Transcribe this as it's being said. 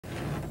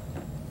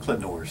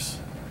Clintors.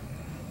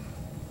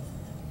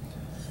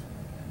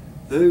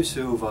 Those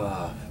who've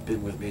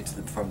been with me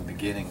from the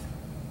beginning,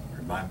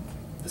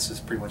 this is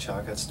pretty much how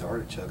I got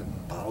started, chugging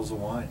bottles of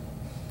wine.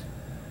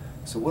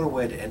 So what a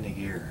way to end the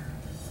year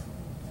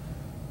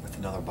with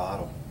another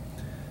bottle.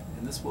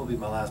 And this will be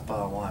my last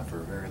bottle of wine for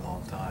a very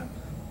long time,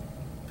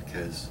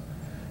 because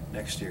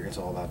next year it's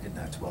all about getting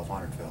that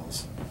 1200,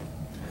 fellas.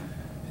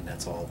 And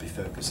that's all I'll be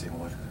focusing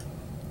on.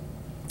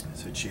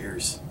 So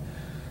cheers.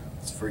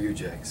 It's for you,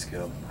 Jack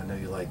Skill. I know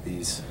you like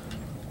these.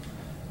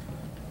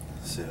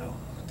 So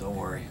don't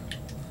worry.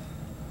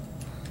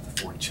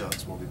 The 40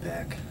 chugs will be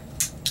back.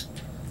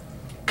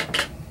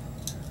 Because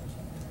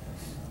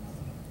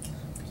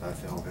I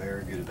feel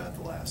very good about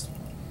the last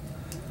one.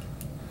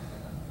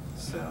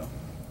 So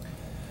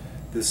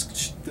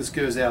this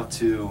goes out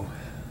to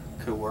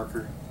a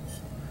co-worker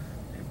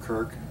named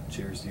Kirk.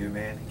 Cheers to you,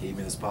 man. He gave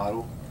me this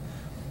bottle.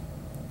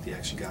 He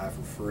actually got it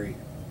for free.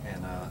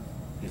 And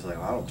he's like,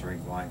 well, I don't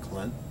drink wine,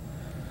 Clint.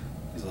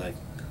 He's like,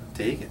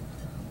 take it.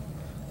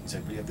 He's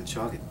like, but you have to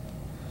chug it.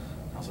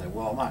 I was like,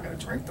 well, I'm not going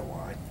to drink the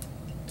wine.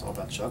 It's all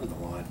about chugging the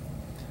wine.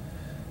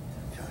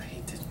 God, I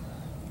hate it.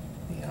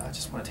 You know, I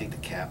just want to take the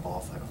cap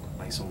off, like a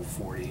nice old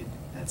 40, and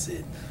that's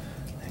it.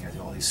 And I got to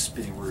do all these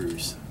spinning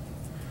roos.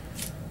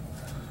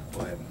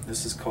 But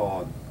this is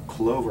called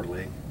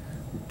Cloverly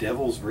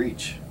Devil's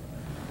Reach.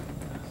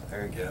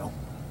 There you go.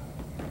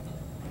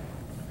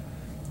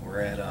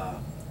 We're at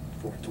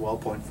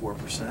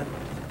 12.4%.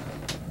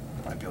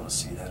 Might be able to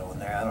see that on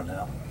there, I don't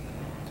know.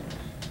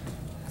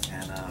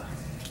 And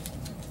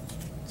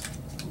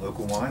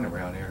local wine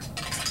around here.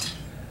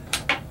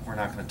 We're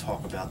not going to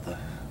talk about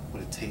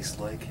what it tastes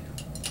like.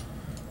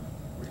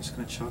 We're just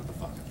going to chug the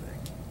fucking thing.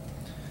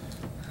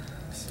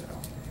 So,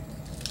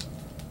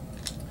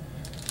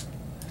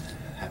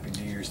 Happy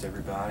New Year's to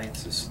everybody.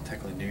 This is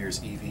technically New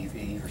Year's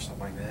Eve or something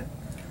like that.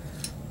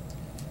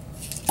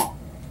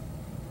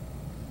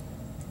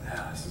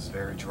 This is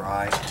very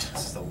dry.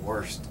 This is the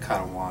worst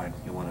kind of wine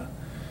you want to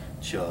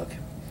chug.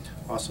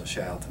 Also,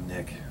 shout out to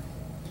Nick.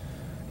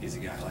 He's a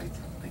guy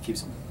he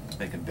keeps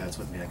making bets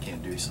with me. I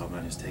can't do something.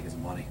 I just take his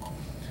money.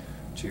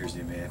 Cheers to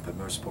you, man. But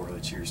most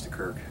importantly, cheers to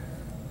Kirk.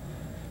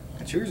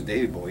 And cheers to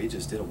Davey boy. He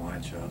just did a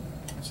wine chug.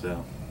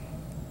 So,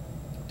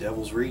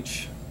 Devil's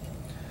Reach.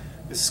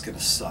 This is gonna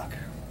suck.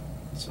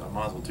 So I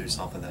might as well do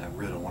something that I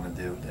really don't want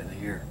to do at the end of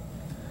the year.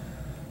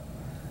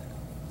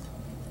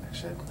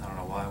 Actually, I don't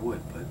know why I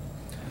would, but.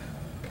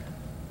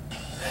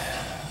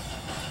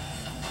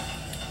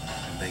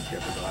 Thank you,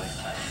 everybody.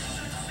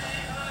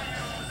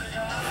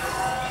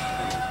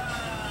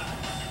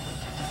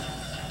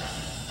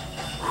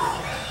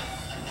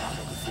 I'm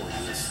looking forward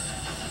to this.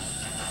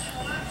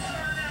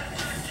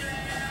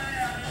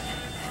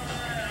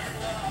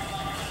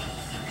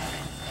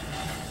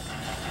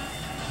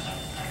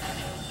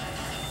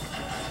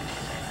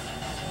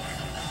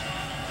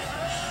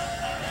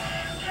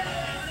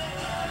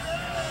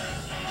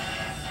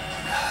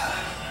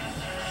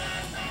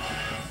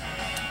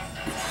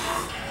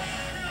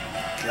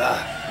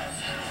 God,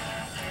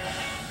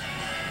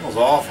 that was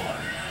awful.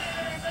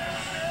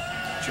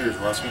 Cheers,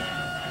 Russell.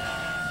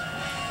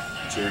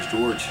 Cheers,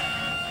 George.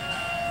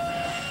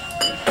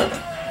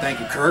 Thank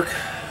you, Kirk,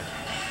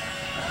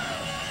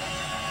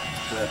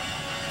 for that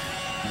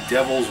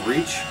Devil's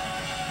Reach.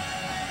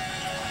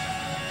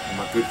 And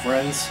my good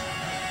friends.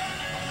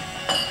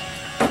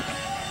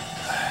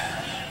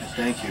 And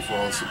thank you for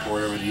all the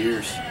support over the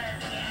years.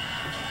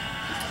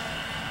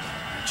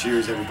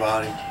 Cheers,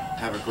 everybody.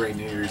 Have a great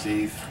New Year's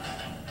Eve.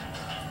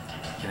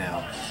 You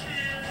know,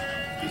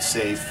 be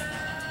safe,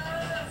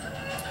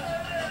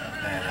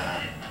 and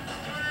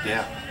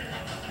yeah,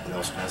 what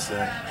else can I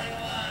say?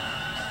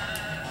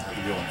 How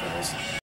you doing, fellas?